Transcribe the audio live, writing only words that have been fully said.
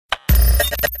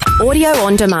Audio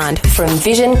on demand from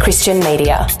Vision Christian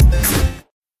Media.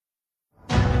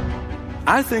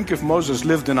 I think if Moses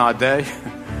lived in our day,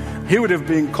 he would have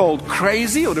been called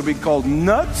crazy, would have been called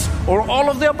nuts, or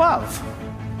all of the above.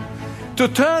 To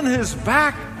turn his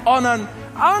back on an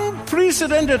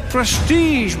unprecedented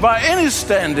prestige by any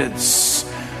standards.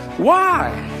 Why?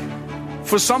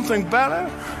 For something better?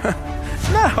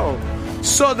 No.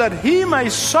 So that he may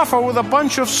suffer with a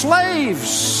bunch of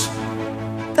slaves.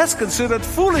 That's considered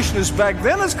foolishness back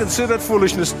then. It's considered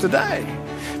foolishness today.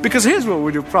 Because here's what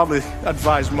we would probably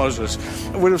advise Moses.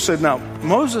 We would have said, now,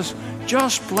 Moses,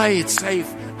 just play it safe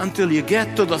until you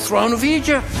get to the throne of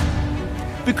Egypt.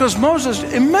 Because Moses,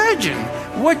 imagine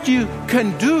what you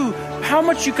can do, how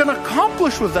much you can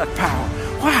accomplish with that power.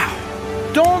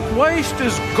 Wow. Don't waste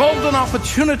this golden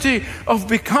opportunity of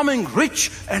becoming rich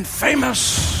and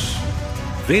famous.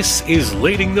 This is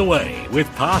Leading the Way with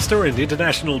pastor and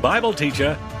international Bible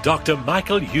teacher, Dr.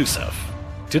 Michael Youssef.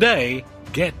 Today,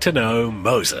 get to know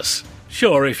Moses.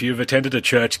 Sure, if you've attended a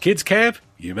church kids camp,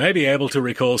 you may be able to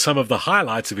recall some of the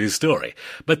highlights of his story,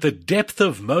 but the depth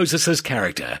of Moses'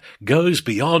 character goes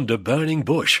beyond a burning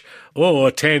bush or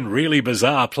 10 really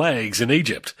bizarre plagues in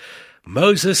Egypt.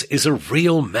 Moses is a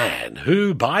real man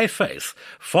who, by faith,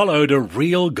 followed a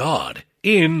real God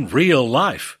in real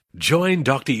life. Join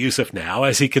Dr. Youssef now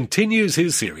as he continues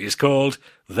his series called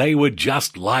They Were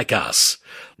Just Like Us,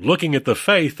 looking at the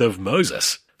faith of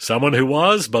Moses, someone who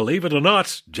was, believe it or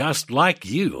not, just like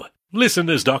you. Listen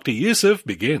as Dr. Youssef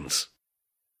begins.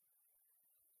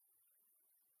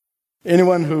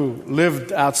 Anyone who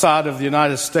lived outside of the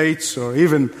United States or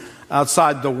even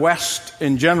outside the West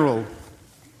in general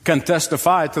can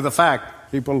testify to the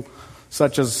fact, people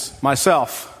such as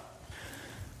myself,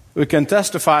 we can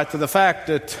testify to the fact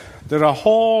that there are a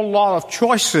whole lot of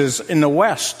choices in the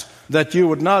West that you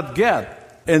would not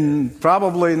get in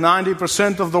probably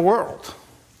 90% of the world.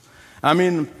 I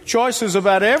mean, choices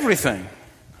about everything.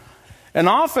 And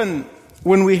often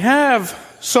when we have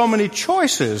so many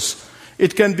choices,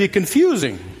 it can be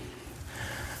confusing.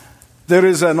 There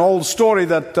is an old story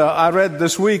that I read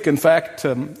this week, in fact,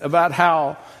 about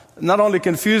how not only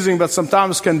confusing, but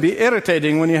sometimes can be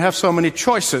irritating when you have so many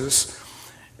choices.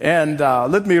 And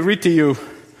let me read to you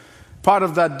part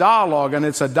of that dialogue, and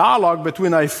it's a dialogue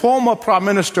between a former Prime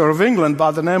Minister of England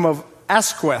by the name of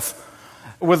Asquith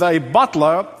with a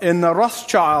butler in the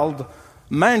Rothschild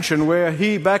mansion where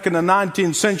he, back in the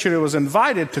 19th century, was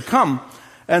invited to come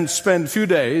and spend a few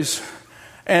days.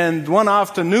 And one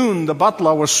afternoon, the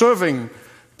butler was serving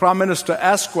Prime Minister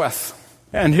Asquith.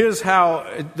 And here's how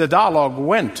the dialogue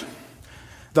went.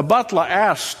 The butler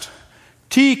asked,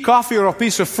 "Tea, coffee, or a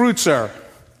piece of fruit, sir?"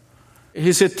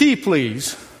 He said, "Tea,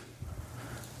 please."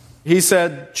 He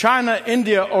said, "China,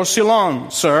 India, or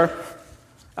Ceylon, sir?"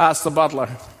 asked the butler.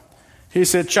 He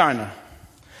said, "China."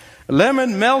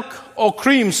 "Lemon, milk, or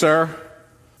cream, sir?"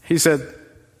 He said,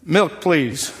 "Milk,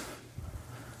 please."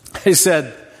 He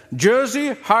said,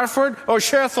 "Jersey, Hartford, or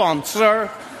Sherthon, sir?"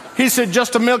 He said,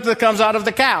 "Just the milk that comes out of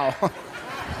the cow."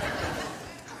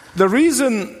 The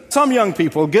reason some young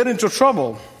people get into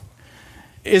trouble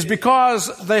is because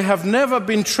they have never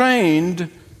been trained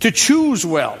to choose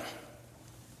well.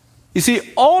 You see,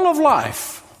 all of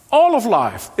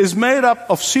life is made up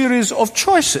of series of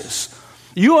choices.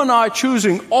 You and I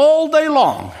choosing all day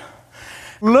long.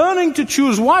 Learning to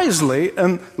choose wisely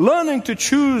and learning to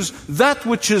choose that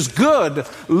which is good,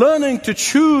 learning to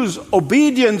choose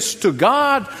obedience to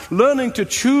God, learning to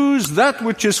choose that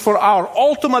which is for our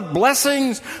ultimate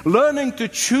blessings, learning to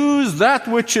choose that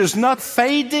which is not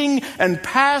fading and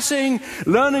passing,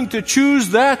 learning to choose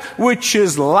that which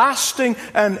is lasting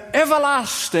and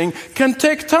everlasting can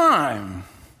take time,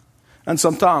 and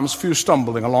sometimes few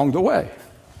stumbling along the way.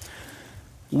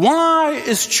 Why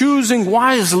is choosing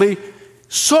wisely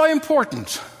so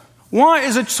important? Why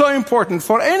is it so important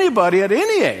for anybody at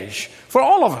any age, for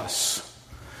all of us?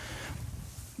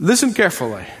 Listen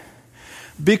carefully.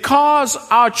 Because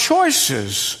our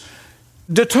choices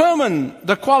determine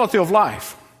the quality of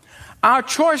life. Our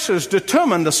choices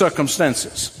determine the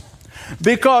circumstances.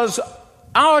 Because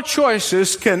our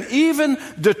choices can even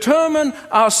determine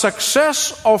our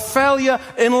success or failure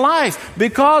in life.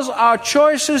 Because our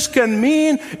choices can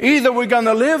mean either we're going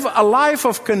to live a life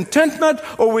of contentment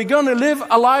or we're going to live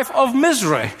a life of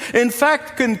misery. In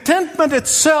fact, contentment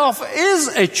itself is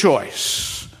a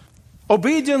choice.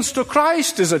 Obedience to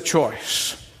Christ is a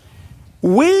choice.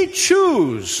 We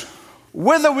choose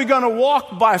whether we're going to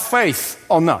walk by faith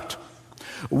or not.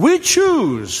 We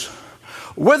choose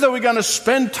whether we're going to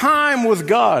spend time with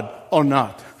God or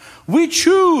not. We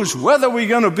choose whether we're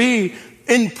going to be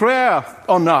in prayer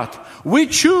or not. We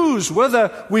choose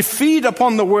whether we feed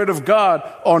upon the Word of God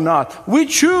or not. We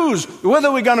choose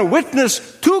whether we're going to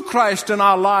witness to Christ in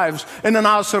our lives and in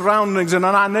our surroundings and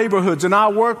in our neighborhoods and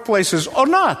our workplaces or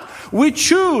not. We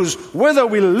choose whether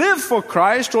we live for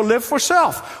Christ or live for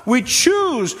self. We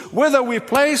choose whether we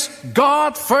place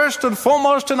God first and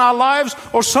foremost in our lives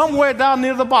or somewhere down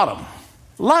near the bottom.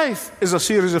 Life is a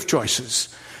series of choices.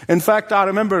 In fact, I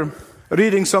remember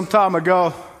reading some time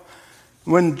ago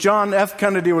when John F.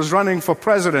 Kennedy was running for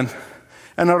president,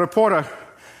 and a reporter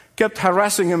kept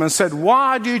harassing him and said,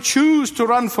 "Why do you choose to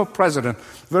run for president?"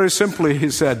 Very simply,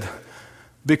 he said,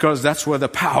 "Because that's where the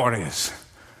power is.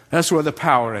 That's where the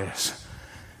power is."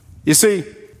 You see,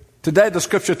 today the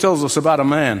scripture tells us about a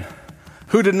man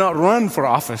who did not run for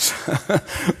office.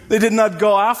 They did not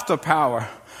go after power,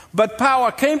 but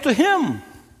power came to him.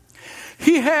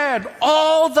 He had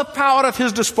all the power at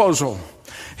his disposal.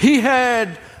 He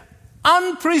had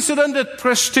unprecedented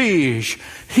prestige.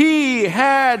 He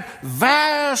had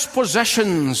vast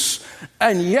possessions,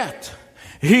 and yet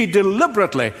he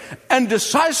deliberately and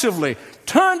decisively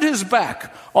turned his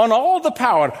back on all the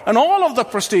power and all of the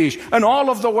prestige and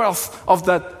all of the wealth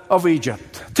of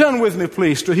Egypt. Turn with me,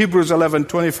 please, to Hebrews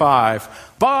 11:25.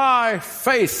 By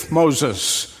faith,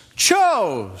 Moses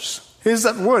chose. Here's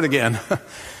that word again.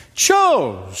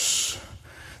 Chose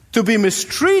to be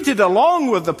mistreated along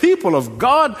with the people of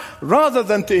God rather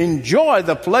than to enjoy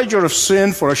the pleasure of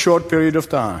sin for a short period of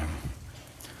time.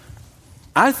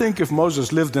 I think if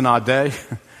Moses lived in our day,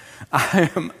 I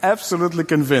am absolutely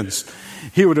convinced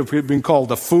he would have been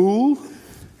called a fool.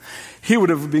 He would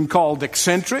have been called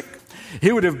eccentric.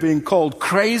 He would have been called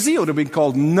crazy. He would have been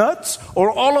called nuts,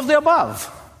 or all of the above.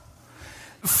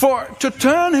 For to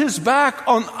turn his back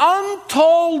on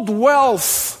untold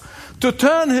wealth, to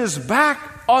turn his back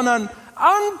on an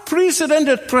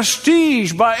unprecedented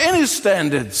prestige by any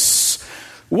standards.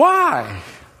 Why?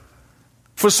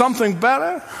 For something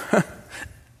better?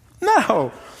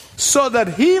 No. So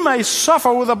that he may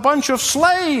suffer with a bunch of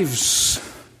slaves.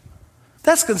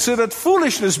 That's considered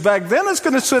foolishness back then. It's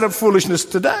considered foolishness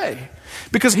today.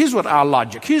 Because here's what our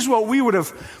logic, here's what we would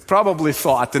have probably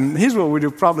thought, and here's what we would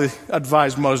have probably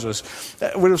advised Moses.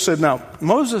 We would have said, now,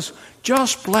 Moses,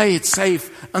 just play it safe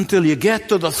until you get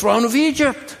to the throne of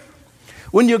Egypt.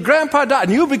 When your grandpa died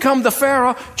and you become the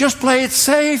Pharaoh, just play it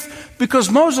safe. Because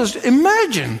Moses,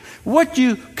 imagine what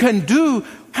you can do,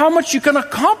 how much you can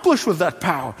accomplish with that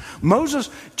power. Moses,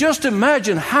 just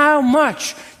imagine how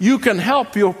much you can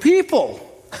help your people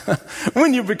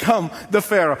when you become the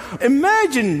Pharaoh.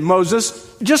 Imagine,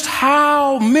 Moses, just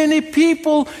how many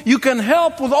people you can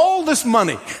help with all this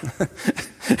money.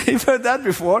 You've heard that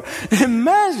before.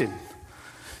 Imagine.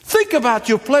 Think about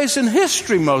your place in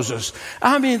history, Moses.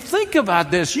 I mean, think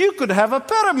about this. You could have a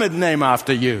pyramid named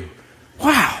after you.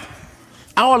 Wow.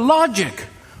 Our logic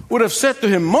would have said to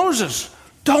him, Moses,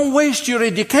 don't waste your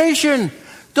education.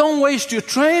 Don't waste your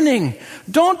training.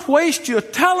 Don't waste your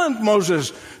talent,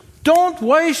 Moses. Don't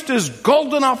waste this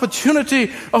golden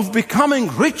opportunity of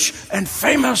becoming rich and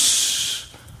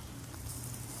famous.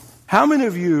 How many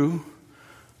of you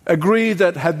agree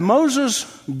that had Moses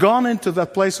gone into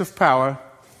that place of power,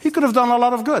 he could have done a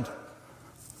lot of good?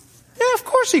 Yeah, of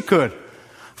course he could.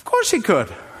 Of course he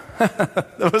could.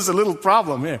 There was a little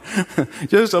problem here.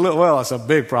 Just a little, well, it's a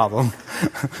big problem.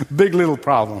 Big little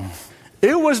problem.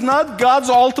 It was not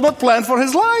God's ultimate plan for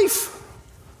his life.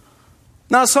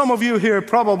 Now, some of you here are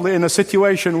probably in a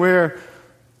situation where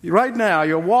right now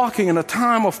you're walking in a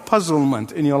time of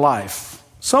puzzlement in your life.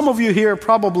 Some of you here are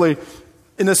probably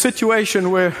in a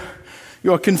situation where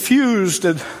you're confused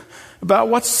about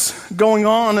what's going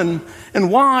on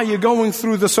and why you're going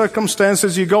through the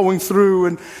circumstances you're going through,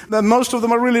 and that most of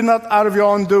them are really not out of your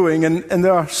own doing. And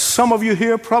there are some of you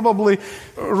here probably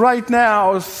right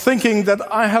now thinking that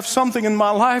I have something in my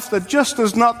life that just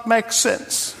does not make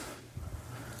sense.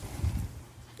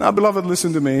 Now, beloved,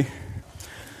 listen to me.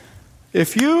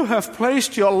 If you have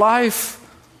placed your life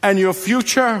and your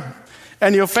future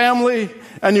and your family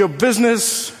and your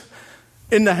business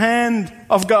in the hand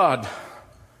of God,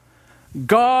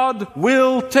 God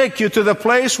will take you to the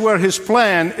place where His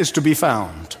plan is to be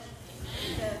found.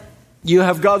 You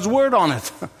have God's word on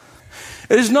it.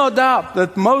 It is no doubt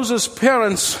that Moses'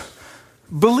 parents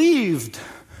believed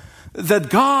that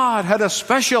God had a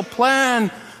special plan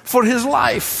for his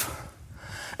life.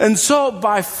 And so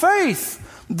by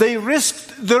faith, they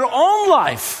risked their own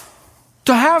life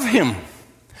to have him.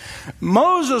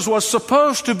 Moses was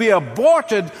supposed to be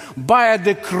aborted by a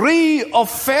decree of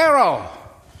Pharaoh.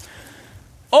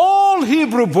 All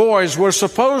Hebrew boys were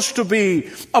supposed to be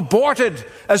aborted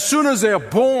as soon as they are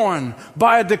born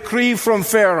by a decree from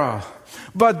Pharaoh.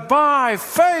 But by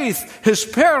faith, his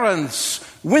parents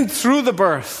went through the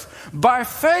birth. By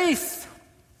faith,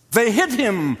 they hid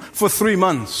him for 3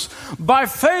 months. By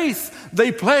faith,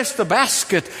 they placed the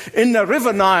basket in the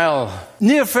river Nile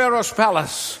near Pharaoh's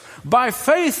palace. By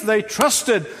faith, they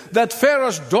trusted that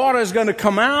Pharaoh's daughter is going to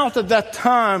come out at that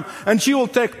time and she will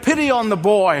take pity on the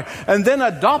boy and then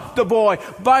adopt the boy.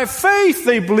 By faith,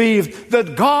 they believed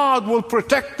that God will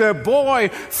protect their boy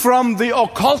from the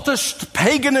occultist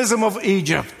paganism of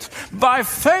Egypt. By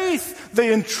faith,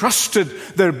 they entrusted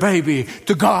their baby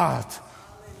to God.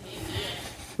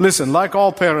 Listen, like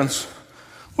all parents,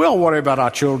 we all worry about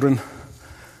our children.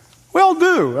 We all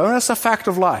do. I mean, that's a fact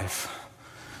of life.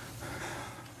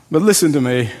 But listen to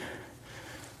me.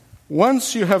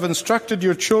 Once you have instructed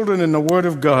your children in the Word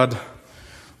of God,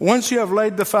 once you have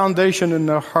laid the foundation in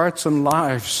their hearts and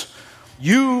lives,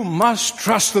 you must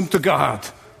trust them to God.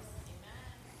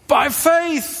 By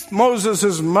faith,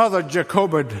 Moses' mother,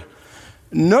 Jochebed,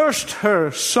 nursed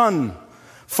her son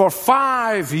for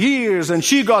 5 years, and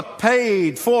she got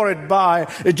paid for it by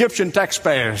Egyptian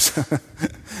taxpayers.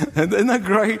 Isn't that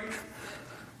great?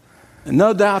 And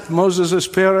no doubt Moses'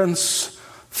 parents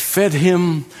fed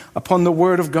him upon the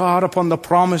Word of God, upon the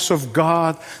promise of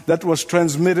God that was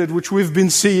transmitted, which we've been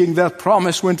seeing. That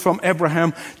promise went from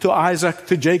Abraham to Isaac,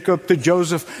 to Jacob, to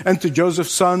Joseph, and to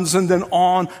Joseph's sons, and then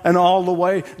on and all the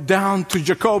way down to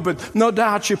Jochebed. No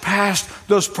doubt she passed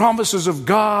those promises of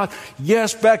God.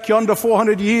 Yes, back yonder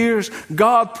 400 years,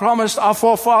 God promised our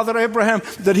forefather Abraham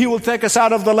that he will take us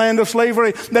out of the land of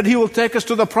slavery, that he will take us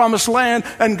to the promised land,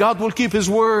 and God will keep his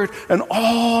word. And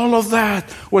all of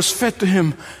that was fed to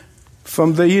him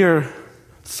from the year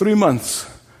 3 months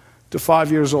to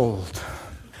 5 years old.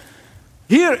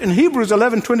 Here in Hebrews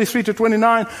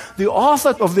 11:23-29, the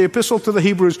author of the epistle to the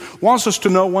Hebrews wants us to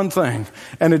know one thing,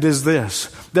 and it is this: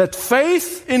 that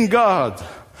faith in God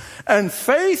and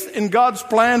faith in God's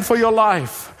plan for your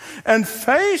life and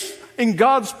faith in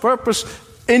God's purpose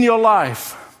in your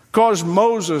life caused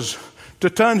Moses to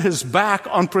turn his back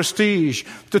on prestige,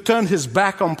 to turn his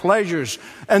back on pleasures,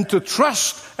 and to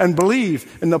trust and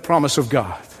believe in the promise of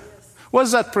God. What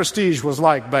was that prestige was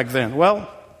like back then? Well,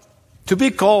 to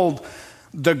be called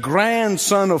the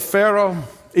grandson of Pharaoh,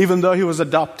 even though he was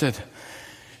adopted,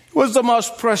 was the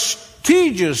most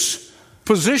prestigious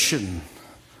position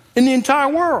in the entire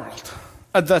world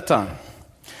at that time.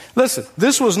 Listen,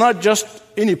 this was not just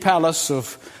any palace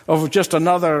of just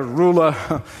another ruler.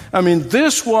 I mean,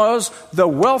 this was the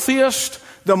wealthiest,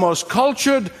 the most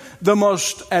cultured, the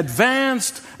most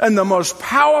advanced, and the most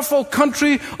powerful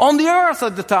country on the earth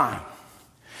at the time.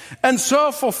 And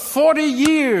so for 40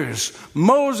 years,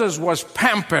 Moses was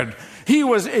pampered. He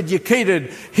was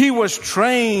educated. He was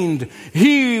trained.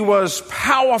 He was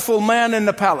powerful man in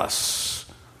the palace.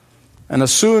 And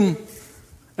as soon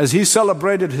as he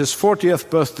celebrated his 40th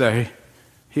birthday,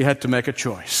 he had to make a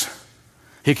choice.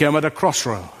 He came at a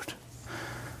crossroad.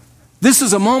 This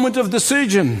is a moment of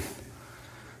decision.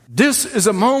 This is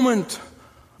a moment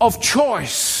of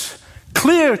choice,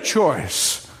 clear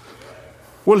choice.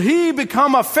 Will he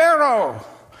become a Pharaoh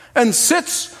and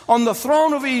sits on the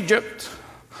throne of Egypt?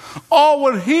 Or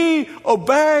will he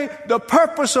obey the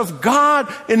purpose of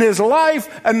God in his life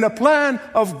and the plan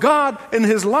of God in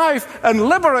his life and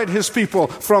liberate his people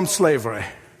from slavery?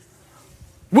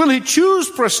 Will he choose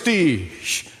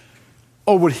prestige?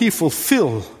 Or will he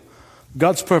fulfill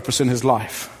God's purpose in his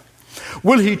life?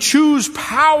 Will he choose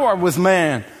power with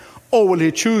man? Or will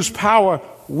he choose power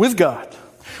with God?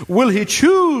 Will he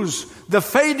choose the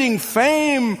fading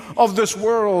fame of this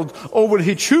world? Or will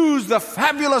he choose the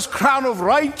fabulous crown of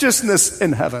righteousness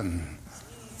in heaven?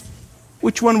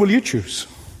 Which one will you choose?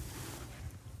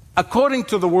 According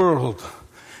to the world,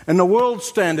 and the world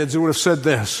standards, it would have said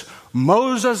this: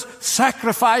 Moses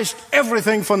sacrificed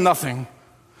everything for nothing.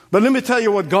 But let me tell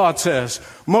you what God says.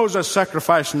 Moses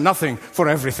sacrificed nothing for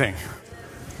everything.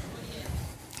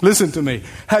 Listen to me.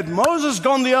 Had Moses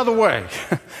gone the other way,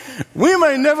 we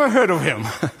may never heard of him.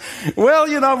 Well,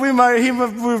 you know,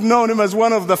 we've known him as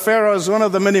one of the pharaohs, one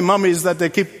of the many mummies that they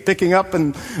keep picking up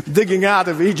and digging out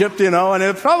of Egypt, you know,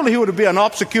 and probably he would be an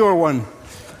obscure one.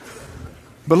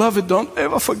 Beloved, don't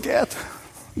ever forget.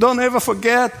 Don't ever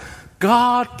forget.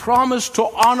 God promised to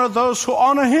honor those who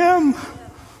honor him.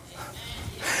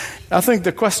 I think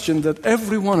the question that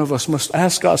every one of us must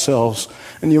ask ourselves,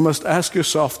 and you must ask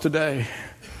yourself today: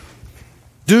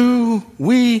 do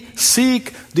we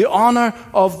seek the honor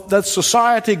that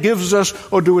society gives us,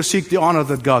 or do we seek the honor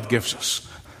that God gives us?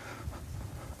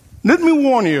 Let me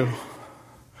warn you.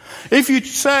 If you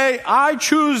say, I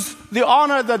choose the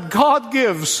honor that God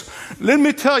gives, let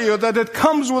me tell you that it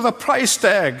comes with a price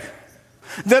tag,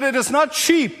 that it is not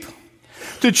cheap,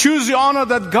 To choose the honor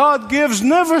that God gives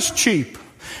never is cheap.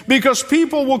 Because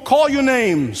people will call you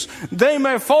names. They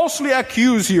may falsely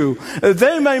accuse you.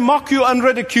 They may mock you and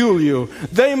ridicule you.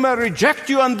 They may reject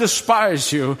you and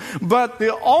despise you. But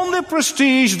the only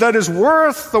prestige that is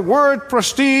worth the word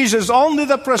prestige is only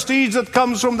the prestige that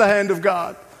comes from the hand of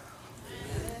God.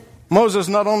 Moses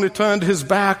not only turned his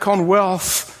back on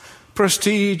wealth,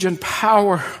 prestige, and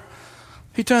power,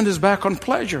 he turned his back on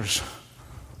pleasures.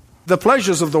 The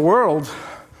pleasures of the world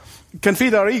can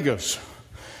feed our egos.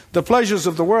 The pleasures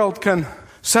of the world can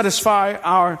satisfy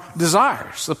our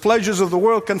desires. The pleasures of the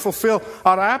world can fulfill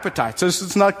our appetites.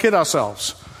 Let's not kid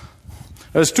ourselves.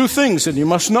 There's two things that you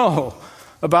must know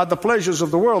about the pleasures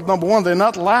of the world. Number one, they're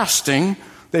not lasting.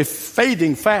 They're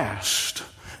fading fast.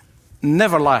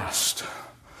 Never last.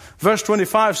 Verse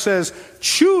 25 says,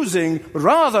 choosing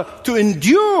rather to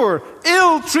endure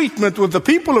ill treatment with the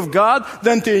people of God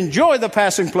than to enjoy the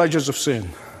passing pleasures of sin.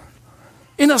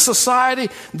 In a society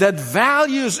that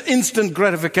values instant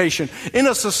gratification, in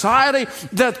a society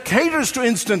that caters to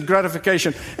instant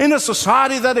gratification, in a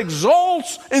society that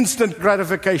exalts instant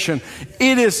gratification,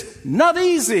 it is not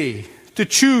easy to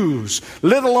choose,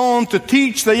 let alone to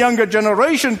teach the younger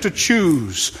generation to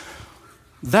choose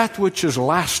that which is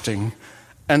lasting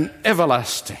and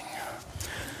everlasting.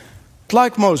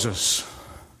 Like Moses,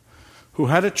 who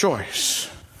had a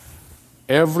choice.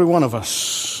 Every one of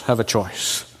us have a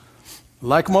choice.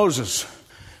 Like Moses,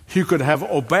 he could have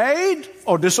obeyed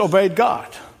or disobeyed God.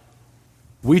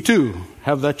 We too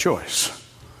have that choice.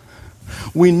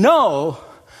 We know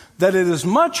that it is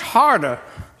much harder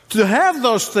to have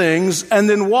those things and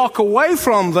then walk away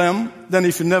from them than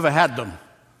if you never had them.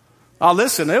 Now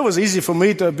listen, it was easy for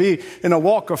me to be in a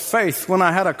walk of faith when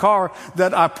I had a car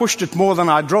that I pushed it more than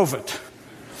I drove it.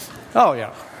 Oh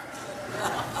yeah.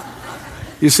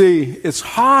 You see, it's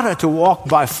harder to walk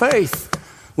by faith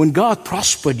when God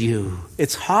prospered you.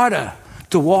 It's harder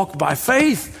to walk by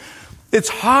faith. It's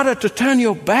harder to turn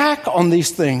your back on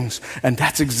these things. And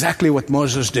that's exactly what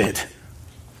Moses did.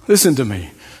 Listen to me.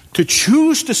 To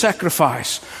choose to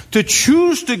sacrifice, to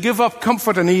choose to give up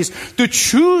comfort and ease, to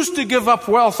choose to give up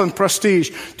wealth and prestige,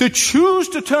 to choose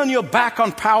to turn your back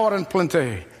on power and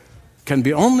plenty can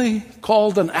be only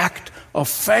called an act of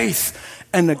faith.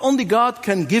 And only God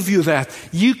can give you that.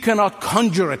 You cannot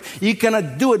conjure it. You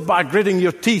cannot do it by gritting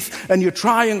your teeth and you're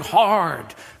trying hard.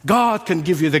 God can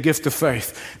give you the gift of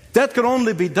faith. That can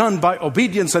only be done by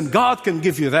obedience, and God can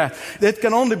give you that. That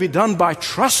can only be done by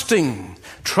trusting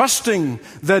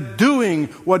that doing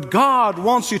what God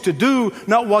wants you to do,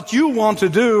 not what you want to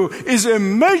do, is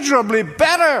immeasurably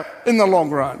better in the long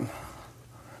run.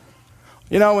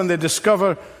 You know, when they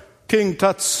discover King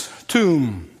Tut's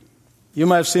tomb, you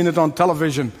may have seen it on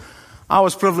television. I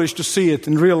was privileged to see it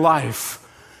in real life.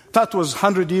 Tut was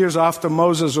 100 years after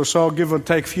Moses or so, give or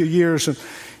take a few years.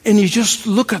 And you just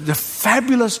look at the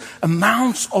fabulous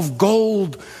amounts of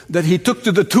gold that he took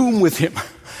to the tomb with him.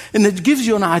 And it gives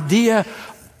you an idea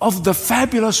of the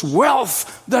fabulous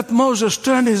wealth that Moses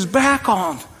turned his back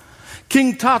on.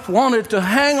 King Tut wanted to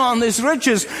hang on his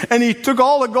riches, and he took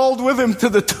all the gold with him to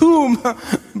the tomb.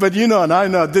 But you know, and I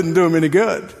know it didn't do him any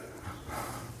good.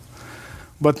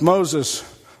 But Moses,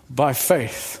 by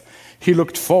faith, he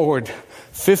looked forward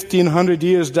 1,500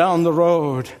 years down the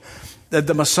road that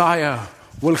the Messiah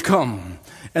will come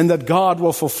and that God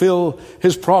will fulfill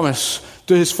his promise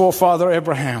to his forefather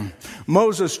Abraham.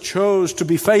 Moses chose to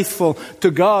be faithful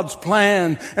to God's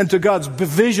plan and to God's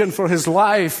vision for his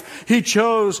life. He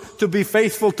chose to be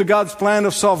faithful to God's plan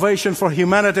of salvation for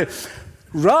humanity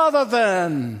rather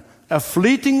than a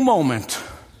fleeting moment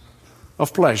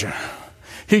of pleasure.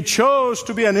 He chose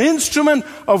to be an instrument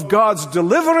of God's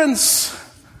deliverance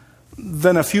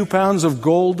than a few pounds of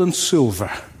gold and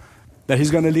silver that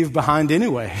he's going to leave behind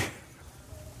anyway.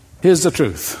 Here's the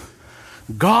truth.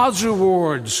 God's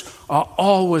rewards are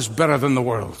always better than the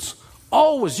world's.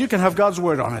 Always. You can have God's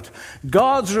word on it.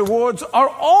 God's rewards are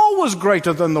always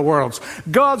greater than the world's.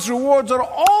 God's rewards are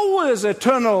always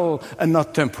eternal and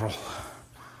not temporal.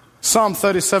 Psalm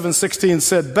 37:16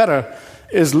 said, "Better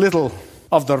is little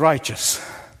of the righteous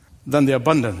than the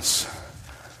abundance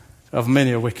of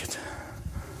many a wicked."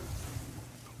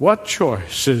 What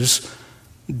choices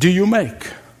do you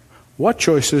make? What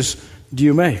choices do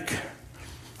you make?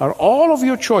 Are all of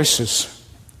your choices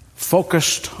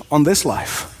focused on this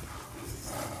life?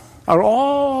 Are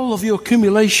all of your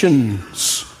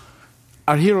accumulations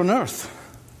are here on earth?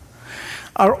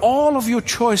 Are all of your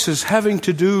choices having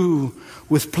to do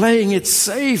with playing it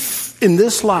safe in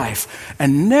this life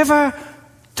and never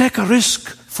take a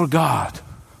risk for God?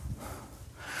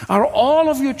 Are all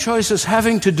of your choices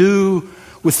having to do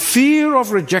with fear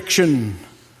of rejection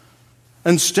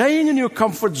and staying in your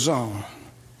comfort zone?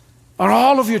 Are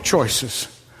all of your choices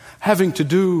having to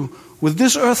do with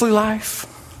this earthly life?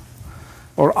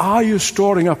 Or are you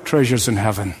storing up treasures in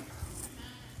heaven?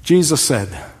 Jesus said,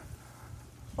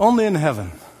 only in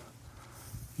heaven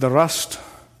the rust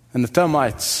and the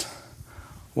termites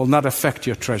will not affect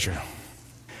your treasure.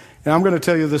 And I'm going to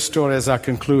tell you this story as I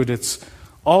conclude. It's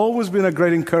always been a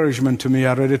great encouragement to me.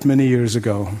 I read it many years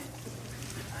ago.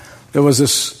 There was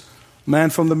this man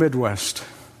from the Midwest.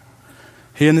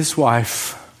 He and his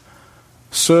wife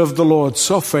served the Lord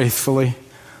so faithfully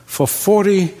for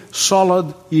 40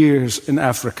 solid years in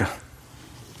Africa.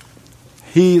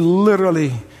 He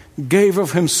literally gave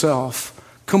of himself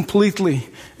completely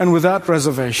and without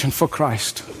reservation for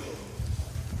Christ.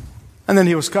 And then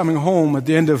he was coming home at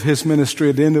the end of his ministry,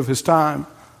 at the end of his time,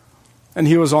 and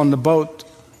he was on the boat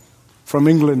from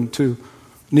England to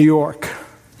New York.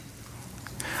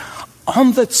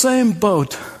 On that same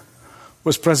boat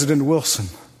was President Wilson.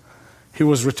 He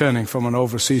was returning from an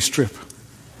overseas trip.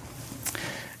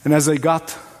 And as they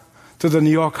got to the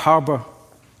New York harbor,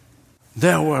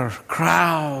 there were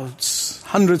crowds,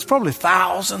 hundreds, probably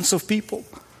thousands of people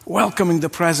welcoming the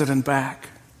president back.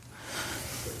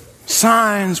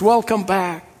 Signs, welcome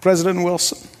back, President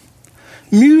Wilson.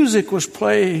 Music was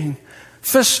playing,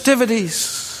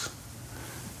 festivities.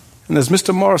 And as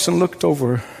Mr. Morrison looked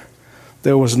over,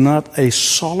 there was not a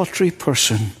solitary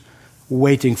person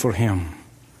waiting for him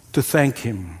to thank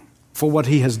him for what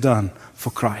he has done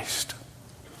for Christ.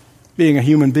 Being a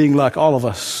human being like all of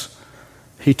us,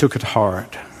 he took it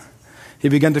hard. He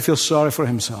began to feel sorry for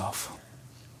himself.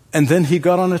 And then he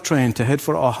got on a train to head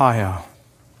for Ohio.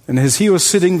 And as he was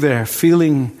sitting there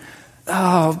feeling,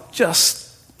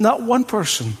 just not one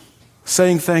person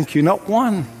saying thank you, not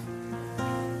one,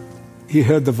 he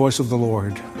heard the voice of the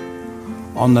Lord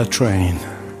on that train.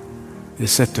 He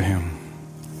said to him,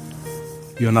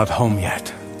 "You're not home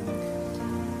yet.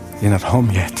 You're not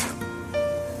home yet."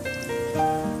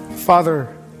 Father,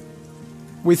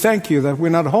 we thank you that we're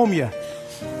not home yet.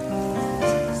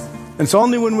 It's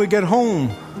only when we get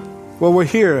home will we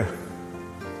hear,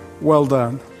 "Well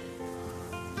done."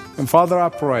 And Father, I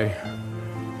pray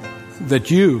that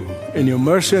you, in your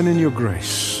mercy and in your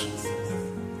grace,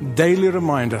 daily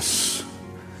remind us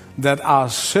that our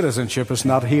citizenship is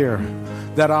not here,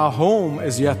 that our home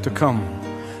is yet to come,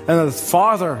 and that,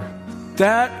 Father,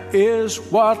 that is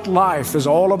what life is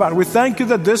all about. We thank you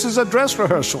that this is a dress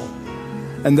rehearsal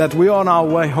and that we are on our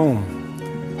way home.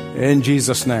 In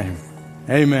Jesus' name,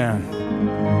 amen.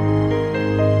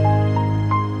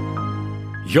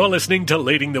 You're listening to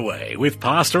Leading the Way with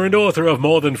pastor and author of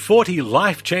more than 40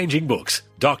 life-changing books,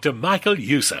 Dr. Michael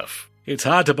Youssef. It's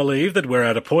hard to believe that we're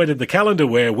at a point in the calendar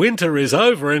where winter is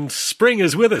over and spring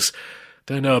is with us.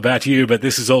 Don't know about you, but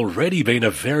this has already been a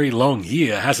very long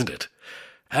year, hasn't it?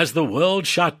 As the world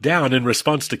shut down in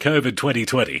response to COVID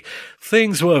 2020,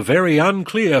 things were very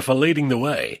unclear for Leading the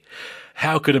Way.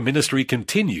 How could a ministry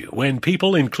continue when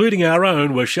people, including our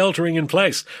own, were sheltering in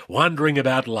place, wondering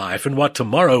about life and what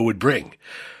tomorrow would bring?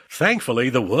 Thankfully,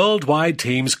 the worldwide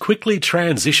teams quickly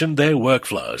transitioned their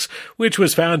workflows, which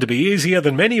was found to be easier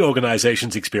than many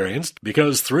organizations experienced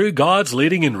because through God's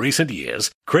leading in recent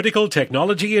years, critical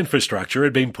technology infrastructure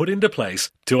had been put into place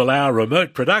to allow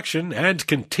remote production and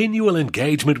continual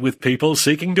engagement with people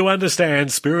seeking to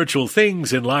understand spiritual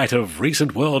things in light of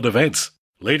recent world events.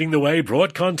 Leading the Way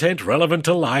brought content relevant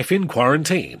to life in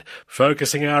quarantine,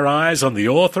 focusing our eyes on the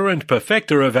author and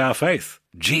perfecter of our faith,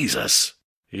 Jesus.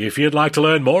 If you'd like to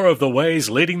learn more of the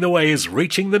ways Leading the Way is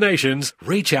reaching the nations,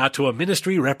 reach out to a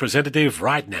ministry representative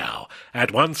right now at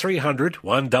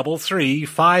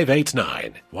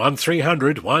 1300-133-589,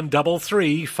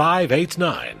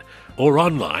 1300-133-589, or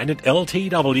online at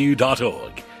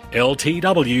ltw.org,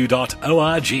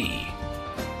 ltw.org.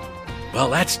 Well,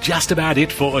 that's just about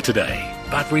it for today.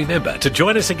 But remember to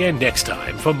join us again next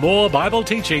time for more Bible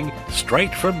teaching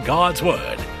straight from God's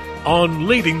Word on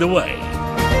Leading the Way.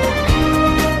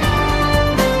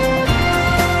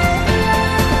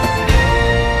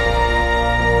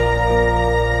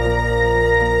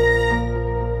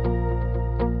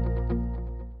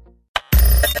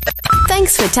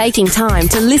 Thanks for taking time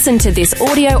to listen to this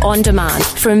audio on demand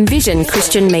from Vision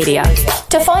Christian Media.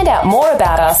 To find out more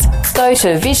about us, go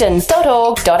to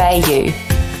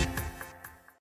vision.org.au.